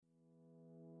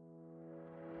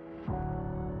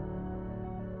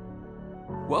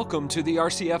Welcome to the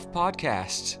RCF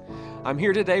Podcast. I'm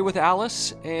here today with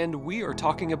Alice, and we are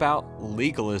talking about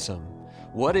legalism.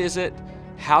 What is it?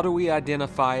 How do we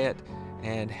identify it?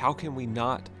 And how can we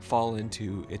not fall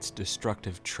into its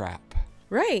destructive trap?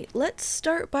 Right, let's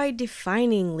start by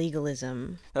defining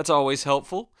legalism. That's always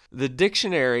helpful. The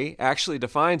dictionary actually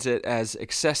defines it as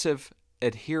excessive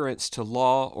adherence to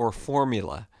law or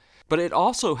formula. But it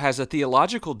also has a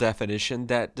theological definition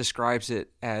that describes it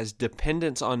as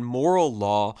dependence on moral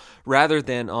law rather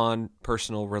than on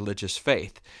personal religious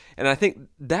faith. And I think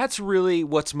that's really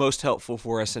what's most helpful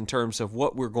for us in terms of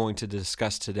what we're going to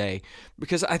discuss today.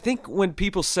 Because I think when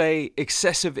people say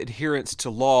excessive adherence to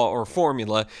law or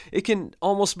formula, it can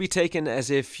almost be taken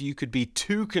as if you could be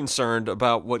too concerned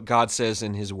about what God says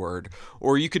in His Word,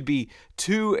 or you could be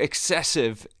too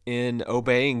excessive in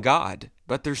obeying God.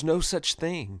 But there's no such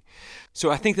thing.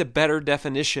 So I think the better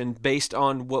definition based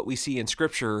on what we see in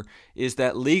Scripture is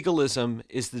that legalism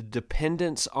is the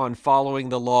dependence on following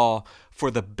the law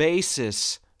for the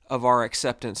basis of our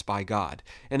acceptance by God.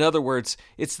 In other words,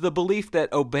 it's the belief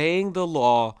that obeying the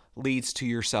law leads to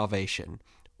your salvation.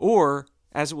 Or,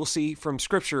 as we'll see from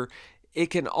Scripture, it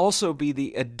can also be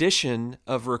the addition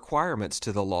of requirements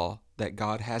to the law that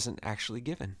God hasn't actually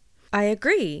given. I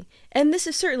agree, and this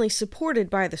is certainly supported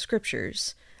by the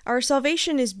Scriptures. Our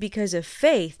salvation is because of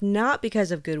faith, not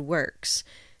because of good works.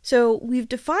 So we've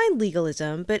defined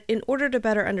legalism, but in order to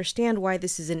better understand why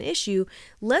this is an issue,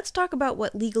 let's talk about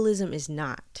what legalism is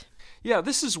not. Yeah,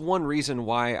 this is one reason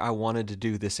why I wanted to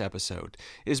do this episode,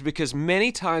 is because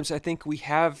many times I think we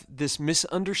have this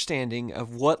misunderstanding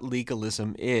of what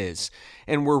legalism is,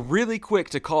 and we're really quick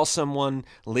to call someone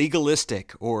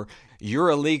legalistic or you're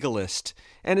a legalist,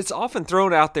 and it's often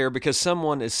thrown out there because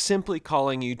someone is simply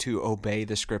calling you to obey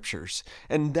the Scriptures,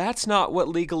 and that's not what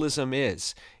legalism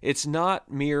is. It's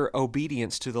not mere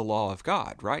obedience to the law of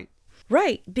God, right?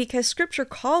 Right, because Scripture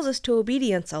calls us to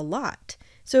obedience a lot.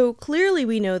 So clearly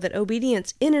we know that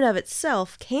obedience in and of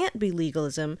itself can't be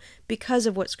legalism because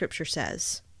of what Scripture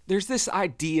says. There's this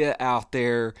idea out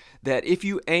there that if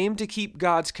you aim to keep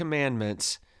God's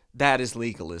commandments, that is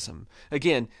legalism.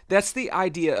 Again, that's the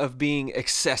idea of being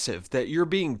excessive, that you're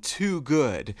being too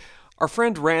good. Our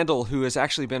friend Randall, who has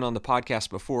actually been on the podcast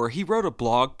before, he wrote a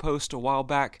blog post a while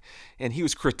back, and he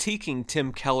was critiquing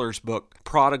Tim Keller's book,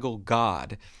 Prodigal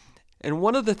God. And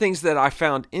one of the things that I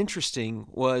found interesting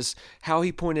was how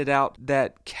he pointed out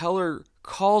that Keller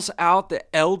calls out the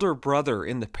elder brother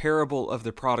in the parable of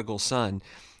the prodigal son.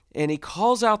 And he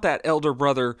calls out that elder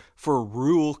brother for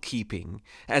rule keeping,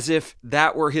 as if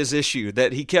that were his issue,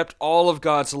 that he kept all of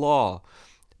God's law.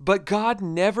 But God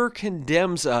never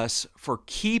condemns us for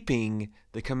keeping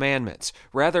the commandments.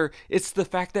 Rather, it's the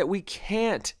fact that we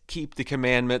can't keep the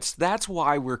commandments. That's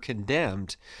why we're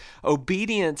condemned.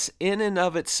 Obedience in and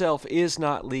of itself is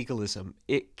not legalism.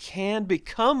 It can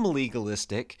become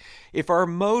legalistic if our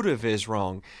motive is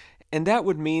wrong. And that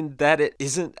would mean that it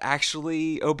isn't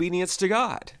actually obedience to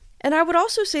God. And I would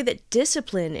also say that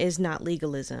discipline is not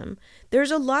legalism.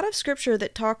 There's a lot of Scripture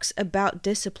that talks about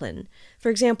discipline. For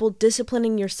example,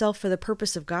 disciplining yourself for the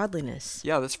purpose of godliness.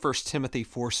 Yeah, that's 1 Timothy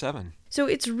 4:7. So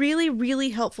it's really, really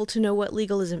helpful to know what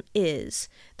legalism is.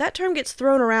 That term gets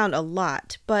thrown around a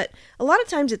lot, but a lot of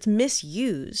times it's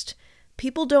misused.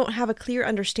 People don't have a clear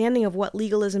understanding of what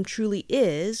legalism truly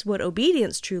is, what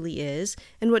obedience truly is,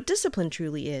 and what discipline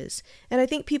truly is. And I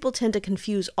think people tend to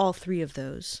confuse all three of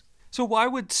those. So why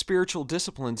would spiritual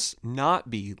disciplines not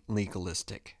be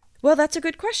legalistic? Well, that's a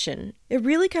good question. It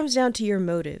really comes down to your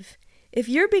motive. If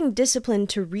you're being disciplined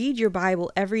to read your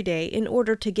Bible every day in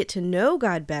order to get to know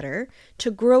God better,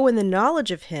 to grow in the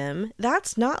knowledge of Him,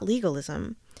 that's not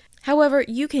legalism. However,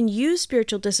 you can use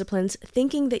spiritual disciplines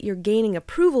thinking that you're gaining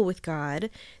approval with God,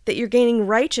 that you're gaining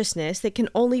righteousness that can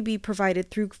only be provided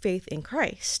through faith in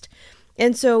Christ.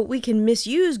 And so we can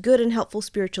misuse good and helpful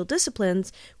spiritual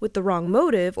disciplines with the wrong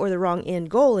motive or the wrong end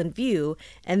goal in view,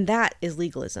 and that is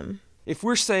legalism. If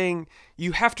we're saying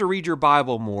you have to read your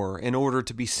Bible more in order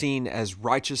to be seen as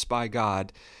righteous by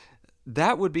God,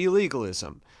 that would be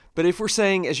legalism. But if we're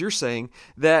saying, as you're saying,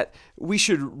 that we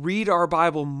should read our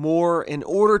Bible more in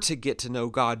order to get to know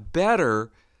God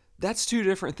better, that's two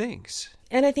different things.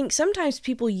 And I think sometimes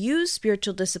people use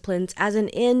spiritual disciplines as an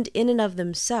end in and of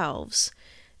themselves.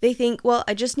 They think, well,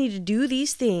 I just need to do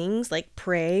these things like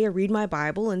pray or read my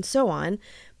Bible and so on,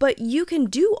 but you can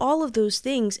do all of those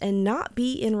things and not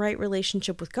be in right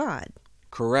relationship with God.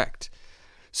 Correct.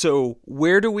 So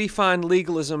where do we find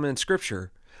legalism in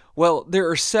Scripture? Well, there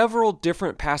are several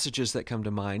different passages that come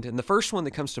to mind, and the first one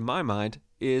that comes to my mind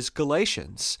is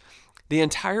Galatians. The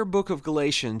entire book of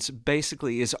Galatians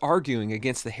basically is arguing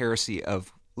against the heresy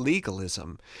of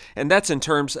legalism, and that's in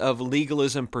terms of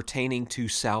legalism pertaining to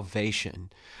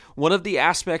salvation. One of the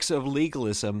aspects of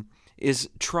legalism is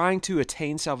trying to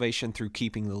attain salvation through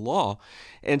keeping the law.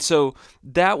 And so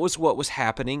that was what was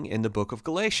happening in the book of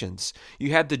Galatians.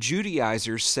 You had the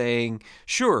Judaizers saying,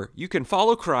 sure, you can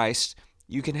follow Christ,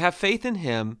 you can have faith in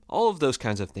him, all of those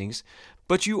kinds of things,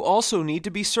 but you also need to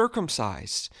be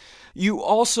circumcised. You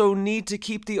also need to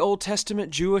keep the Old Testament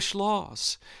Jewish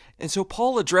laws. And so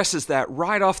Paul addresses that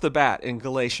right off the bat in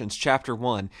Galatians chapter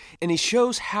 1, and he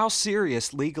shows how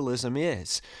serious legalism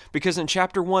is. Because in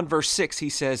chapter 1, verse 6, he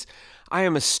says, I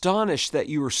am astonished that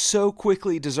you are so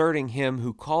quickly deserting him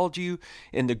who called you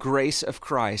in the grace of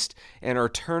Christ and are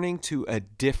turning to a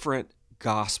different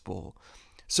gospel.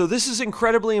 So this is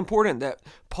incredibly important that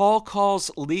Paul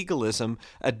calls legalism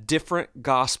a different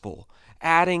gospel,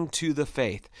 adding to the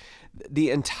faith. The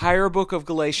entire book of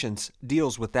Galatians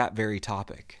deals with that very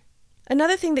topic.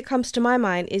 Another thing that comes to my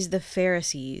mind is the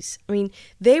Pharisees.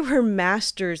 They were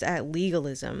masters at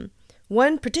legalism.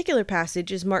 One particular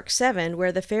passage is Mark 7,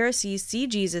 where the Pharisees see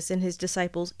Jesus and his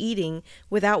disciples eating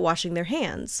without washing their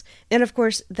hands. And of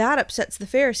course, that upsets the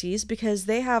Pharisees because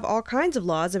they have all kinds of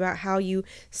laws about how you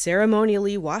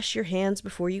ceremonially wash your hands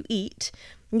before you eat.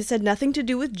 This had nothing to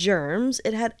do with germs.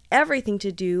 It had everything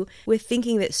to do with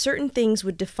thinking that certain things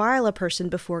would defile a person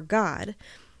before God.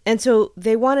 And so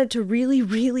they wanted to really,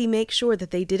 really make sure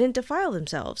that they didn't defile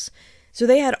themselves. So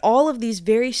they had all of these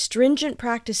very stringent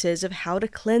practices of how to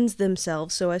cleanse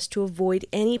themselves so as to avoid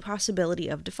any possibility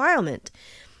of defilement.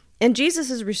 And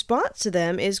Jesus' response to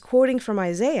them is quoting from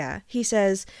Isaiah. He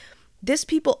says, "This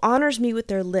people honors me with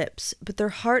their lips, but their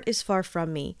heart is far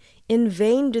from me. In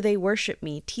vain do they worship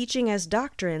me, teaching as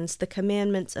doctrines the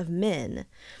commandments of men."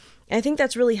 I think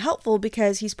that's really helpful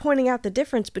because he's pointing out the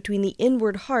difference between the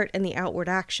inward heart and the outward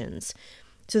actions.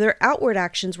 So their outward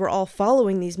actions were all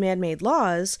following these man-made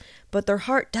laws, but their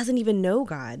heart doesn't even know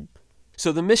God.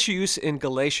 So the misuse in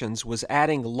Galatians was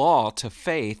adding law to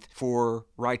faith for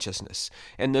righteousness.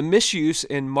 And the misuse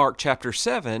in Mark chapter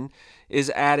 7 is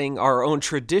adding our own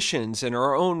traditions and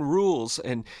our own rules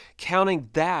and counting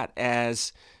that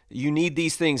as you need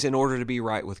these things in order to be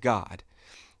right with God.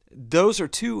 Those are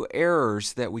two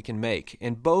errors that we can make,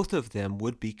 and both of them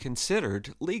would be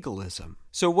considered legalism.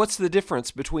 So what's the difference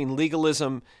between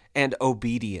legalism and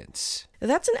obedience?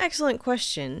 That's an excellent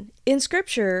question. In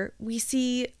Scripture, we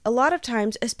see a lot of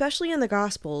times, especially in the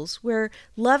Gospels, where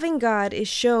loving God is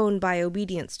shown by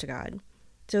obedience to God.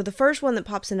 So the first one that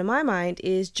pops into my mind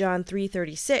is John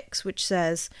 3:36, which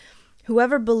says,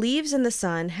 "Whoever believes in the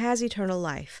Son has eternal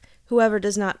life. Whoever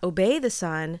does not obey the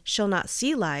Son shall not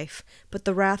see life, but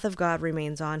the wrath of God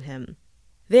remains on him."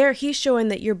 There, he's showing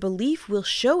that your belief will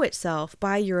show itself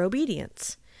by your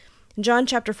obedience. John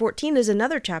chapter 14 is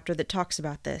another chapter that talks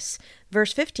about this.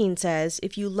 Verse 15 says,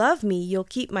 "If you love me, you'll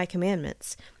keep my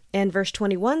commandments." And verse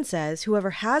 21 says, "Whoever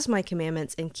has my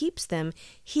commandments and keeps them,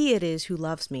 he it is who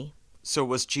loves me." So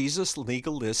was Jesus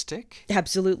legalistic?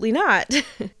 Absolutely not.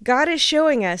 God is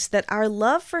showing us that our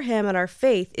love for him and our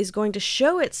faith is going to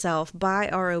show itself by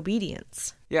our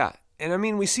obedience. Yeah,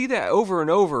 and we see that over and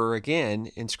over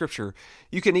again in Scripture.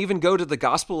 You can even go to the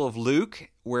Gospel of Luke,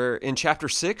 where in chapter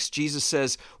 6, Jesus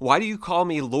says, "Why do you call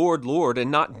me Lord, Lord, and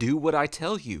not do what I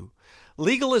tell you?"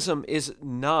 Legalism is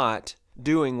not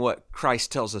doing what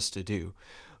Christ tells us to do.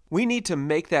 We need to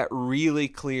make that really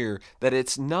clear that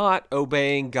it's not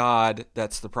obeying God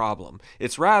that's the problem.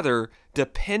 It's rather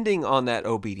depending on that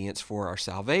obedience for our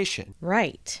salvation.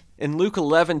 Right. In Luke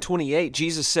 11:28,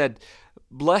 Jesus said,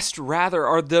 "Blessed rather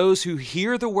are those who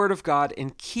hear the word of God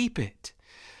and keep it."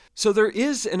 So there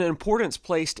is an importance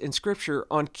placed in Scripture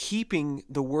on keeping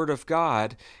the word of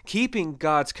God, keeping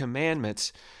God's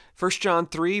commandments. 1 John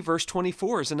 3, verse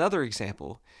 24 is another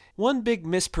example. One big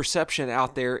misperception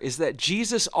out there is that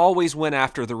Jesus always went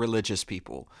after the religious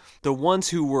people, the ones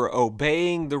who were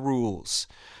obeying the rules.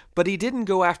 But he didn't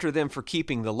go after them for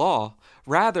keeping the law.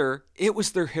 Rather, it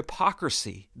was their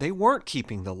hypocrisy. They weren't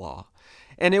keeping the law.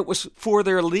 And it was for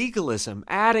their legalism,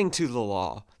 adding to the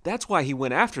law. That's why he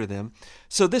went after them.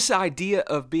 So this idea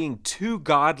of being too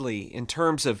godly in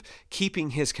terms of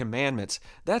keeping his commandments,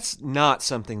 that's not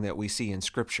something that we see in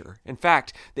Scripture. In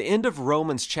fact, the end of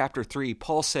Romans chapter 3,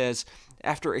 Paul says,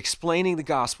 after explaining the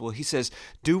gospel, he says,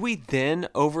 "Do we then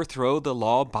overthrow the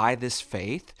law by this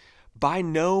faith? By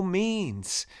no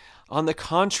means. On the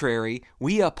contrary,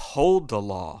 we uphold the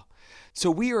law." So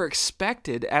we are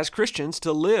expected as Christians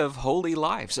to live holy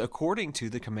lives according to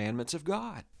the commandments of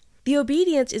God. The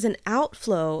obedience is an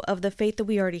outflow of the faith that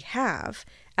we already have,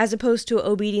 as opposed to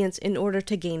obedience in order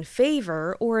to gain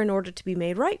favor or in order to be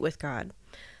made right with God.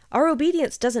 Our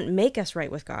obedience doesn't make us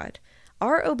right with God.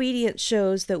 Our obedience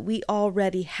shows that we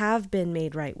already have been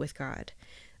made right with God.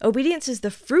 Obedience is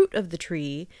the fruit of the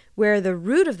tree, where the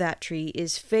root of that tree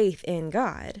is faith in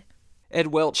God. Ed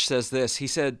Welch says this. He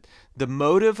said, "The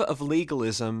motive of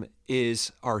legalism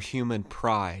is our human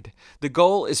pride. The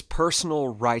goal is personal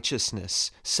righteousness,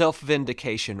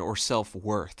 self-vindication, or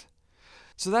self-worth."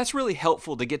 So that's really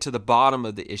helpful to get to the bottom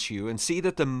of the issue and see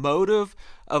that the motive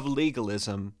of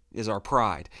legalism is our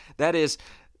pride. That is,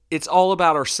 it's all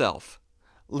about ourself.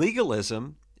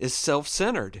 Legalism is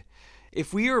self-centered.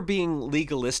 If we are being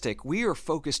legalistic, we are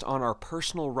focused on our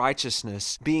personal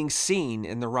righteousness being seen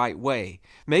in the right way,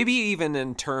 maybe even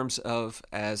in terms of,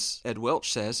 as Ed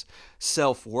Welch says,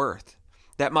 self-worth,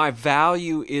 that my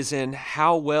value is in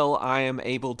how well I am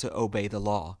able to obey the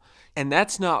law. And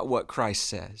that's not what Christ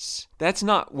says. That's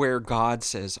not where God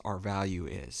says our value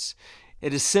is.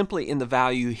 It is simply in the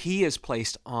value He has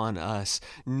placed on us,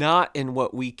 not in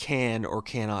what we can or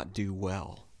cannot do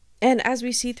well. And as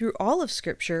we see through all of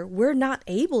Scripture, we're not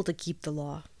able to keep the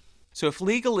law. So if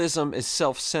legalism is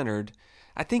self-centered,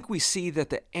 I think we see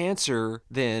that the answer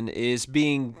then is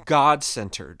being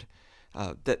God-centered.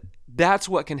 That's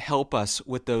what can help us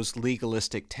with those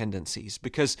legalistic tendencies,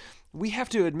 because we have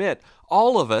to admit,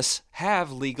 all of us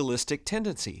have legalistic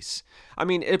tendencies. I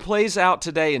mean, it plays out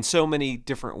today in so many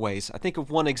different ways. I think of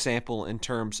one example in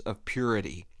terms of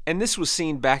purity. And this was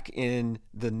seen back in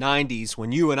the 90s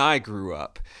when you and I grew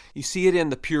up. You see it in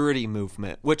the purity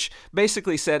movement, which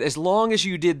basically said as long as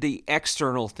you did the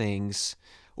external things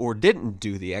or didn't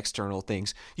do the external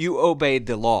things, you obeyed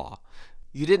the law.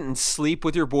 You didn't sleep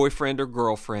with your boyfriend or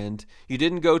girlfriend. You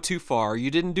didn't go too far. You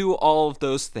didn't do all of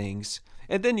those things.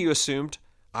 And then you assumed,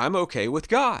 I'm okay with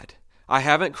God. I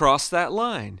haven't crossed that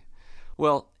line.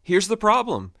 Well, here's the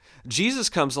problem. Jesus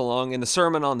comes along in the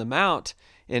Sermon on the Mount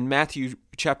in Matthew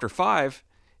chapter 5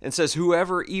 and says,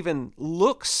 whoever even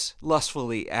looks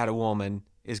lustfully at a woman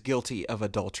is guilty of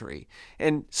adultery.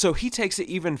 And so he takes it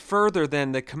even further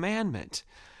than the commandment.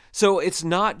 So it's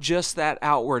not just that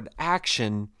outward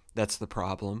action that's the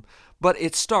problem, but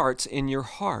it starts in your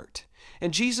heart.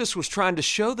 And Jesus was trying to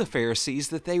show the Pharisees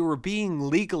that they were being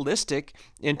legalistic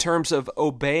in terms of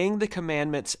obeying the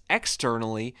commandments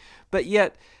externally, but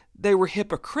yet they were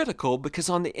hypocritical because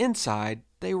on the inside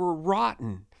they were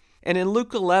rotten. And in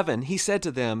Luke 11, he said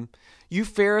to them, you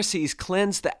Pharisees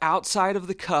cleanse the outside of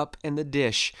the cup and the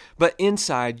dish, but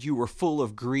inside you are full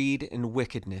of greed and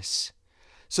wickedness.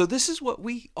 So this is what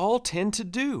we all tend to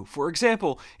do. For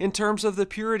example, in terms of the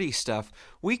purity stuff,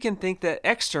 we can think that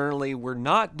externally we're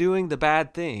not doing the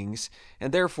bad things,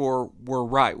 and therefore we're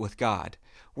right with God.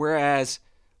 Whereas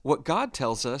what God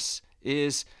tells us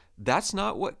is that's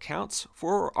not what counts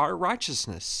for our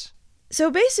righteousness. So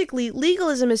basically,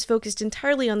 legalism is focused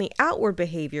entirely on the outward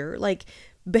behavior, like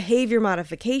behavior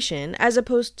modification, as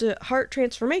opposed to heart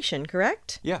transformation,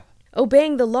 correct? Yeah.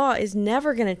 Obeying the law is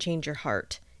never going to change your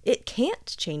heart. It can't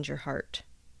change your heart.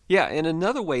 Yeah, and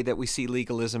another way that we see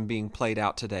legalism being played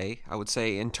out today, I would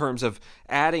say, in terms of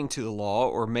adding to the law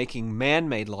or making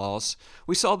man-made laws,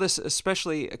 we saw this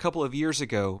especially a couple of years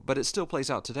ago, but it still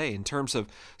plays out today in terms of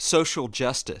social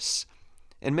justice.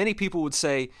 And many people would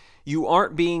say, you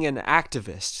aren't being an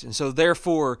activist, and so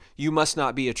therefore you must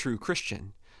not be a true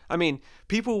Christian. I mean,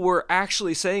 people were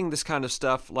actually saying this kind of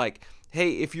stuff like,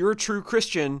 hey, if you're a true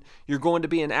Christian, you're going to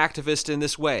be an activist in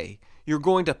this way. You're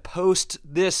going to post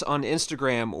this on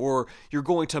Instagram, or you're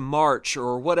going to march,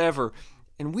 or whatever.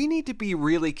 And we need to be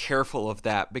really careful of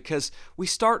that because we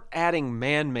start adding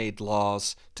man-made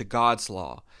laws to God's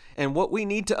law. And what we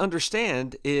need to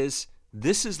understand is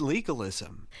this is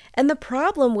legalism. And the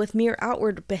problem with mere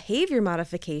outward behavior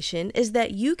modification is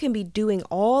that you can be doing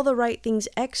all the right things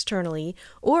externally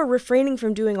or refraining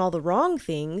from doing all the wrong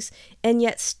things and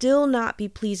yet still not be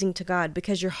pleasing to God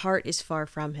because your heart is far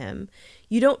from Him.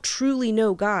 You don't truly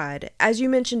know God. As you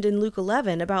mentioned in Luke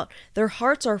 11 about their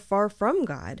hearts are far from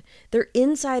God. Their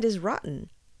inside is rotten.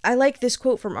 I like this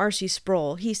quote from R.C.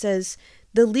 Sproul. He says,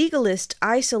 "The legalist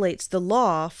isolates the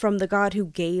law from the God who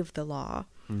gave the law."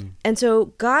 And so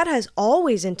God has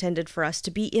always intended for us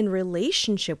to be in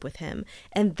relationship with Him,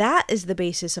 and that is the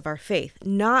basis of our faith,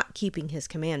 not keeping His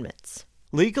commandments.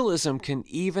 Legalism can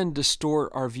even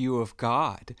distort our view of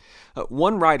God.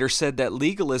 One writer said that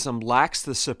legalism lacks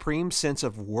the supreme sense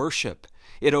of worship.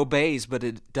 It obeys, but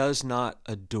it does not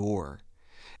adore.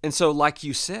 And so, like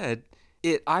you said,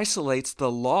 it isolates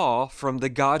the law from the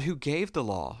God who gave the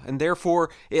law, and therefore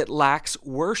it lacks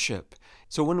worship.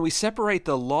 So when we separate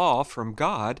the law from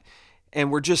God, and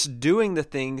we're just doing the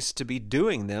things to be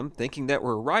doing them, thinking that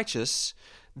we're righteous,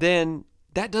 then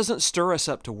that doesn't stir us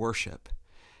up to worship.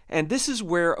 And this is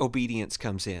where obedience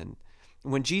comes in.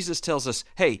 When Jesus tells us,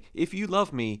 hey, if you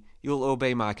love me, you'll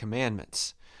obey my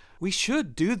commandments. We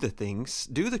should do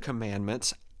the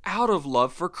commandments out of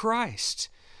love for Christ,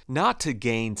 not to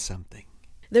gain something.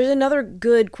 There's another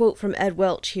good quote from Ed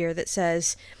Welch here that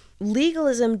says,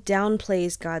 legalism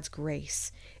downplays God's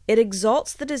grace. It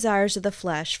exalts the desires of the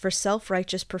flesh for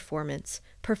self-righteous performance,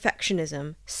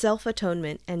 perfectionism,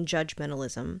 self-atonement, and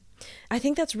judgmentalism. I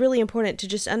think that's really important to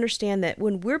just understand that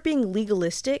when we're being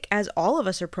legalistic, as all of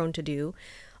us are prone to do,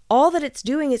 all that it's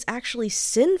doing is actually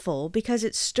sinful because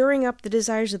it's stirring up the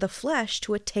desires of the flesh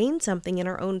to attain something in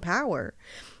our own power,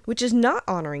 which is not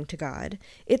honoring to God.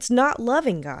 It's not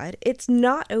loving God. It's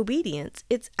not obedience.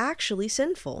 It's actually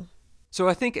sinful. So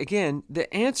I think, again,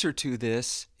 the answer to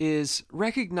this is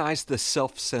recognize the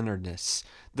self-centeredness,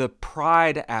 the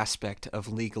pride aspect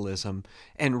of legalism,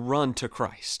 and run to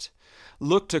Christ.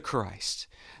 Look to Christ.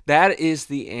 That is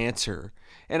the answer.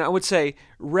 And I would say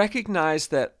recognize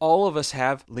that all of us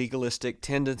have legalistic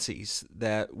tendencies,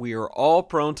 that we are all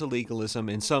prone to legalism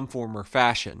in some form or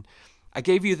fashion. I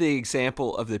gave you the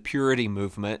example of the purity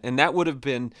movement, and that would have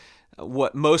been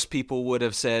what most people would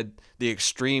have said, the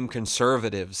extreme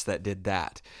conservatives that did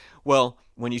that. Well,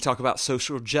 when you talk about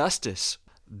social justice,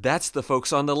 that's the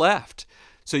folks on the left.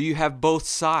 So you have both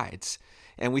sides,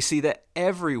 and we see that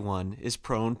everyone is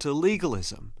prone to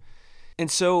legalism. And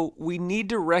so we need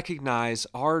to recognize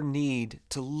our need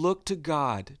to look to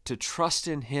God, to trust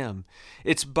in Him.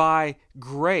 It's by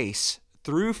grace,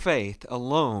 through faith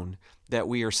alone, that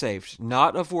we are saved,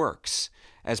 not of works,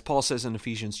 as Paul says in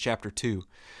Ephesians chapter 2.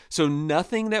 So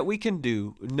nothing that we can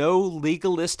do, no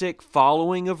legalistic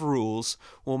following of rules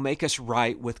will make us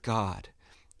right with God.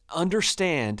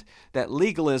 Understand that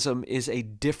legalism is a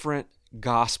different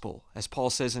gospel, as Paul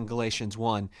says in Galatians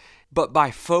 1. But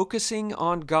by focusing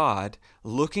on God,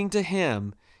 looking to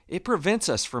Him, it prevents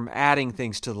us from adding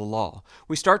things to the law.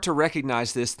 We start to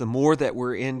recognize this the more that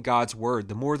we're in God's Word,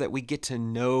 the more that we get to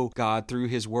know God through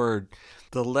His Word,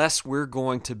 the less we're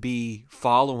going to be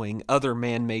following other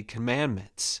man-made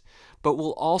commandments. But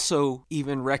we'll also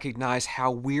even recognize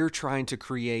how we're trying to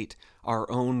create our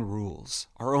own rules,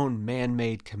 our own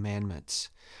man-made commandments.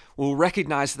 We'll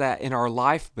recognize that in our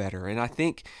life better. And I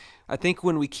think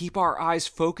when we keep our eyes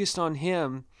focused on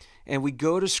Him and we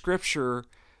go to Scripture,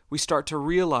 we start to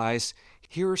realize,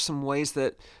 here are some ways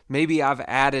that maybe I've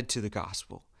added to the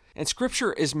gospel. And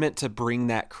Scripture is meant to bring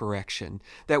that correction,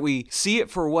 that we see it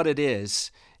for what it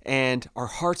is, and our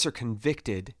hearts are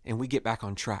convicted, and we get back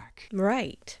on track.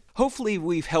 Right. Hopefully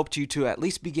we've helped you to at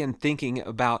least begin thinking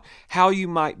about how you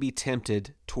might be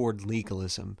tempted toward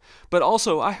legalism. But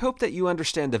also, I hope that you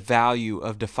understand the value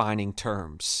of defining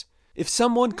terms. If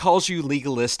someone calls you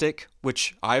legalistic,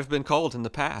 which I've been called in the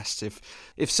past,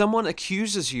 if someone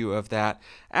accuses you of that,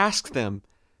 ask them,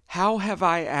 how have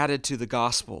I added to the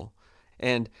gospel?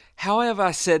 And how have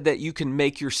I said that you can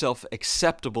make yourself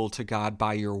acceptable to God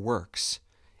by your works?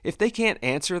 If they can't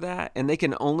answer that, and they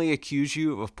can only accuse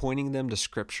you of pointing them to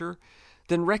Scripture,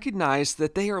 then recognize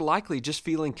that they are likely just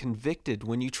feeling convicted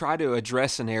when you try to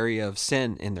address an area of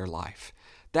sin in their life.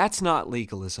 That's not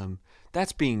legalism.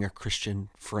 That's being a Christian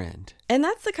friend. And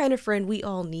that's the kind of friend we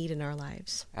all need in our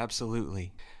lives.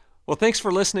 Absolutely. Well, thanks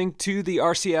for listening to the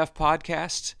RCF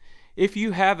Podcast. If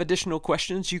you have additional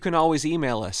questions, you can always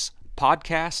email us,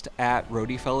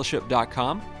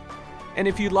 podcast@rhodeyfellowship.com. And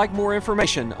if you'd like more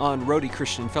information on Rhodey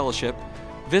Christian Fellowship,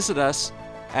 visit us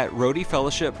at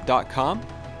rhodeyfellowship.com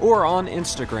or on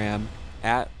Instagram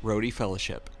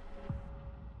 @rhodeyfellowship.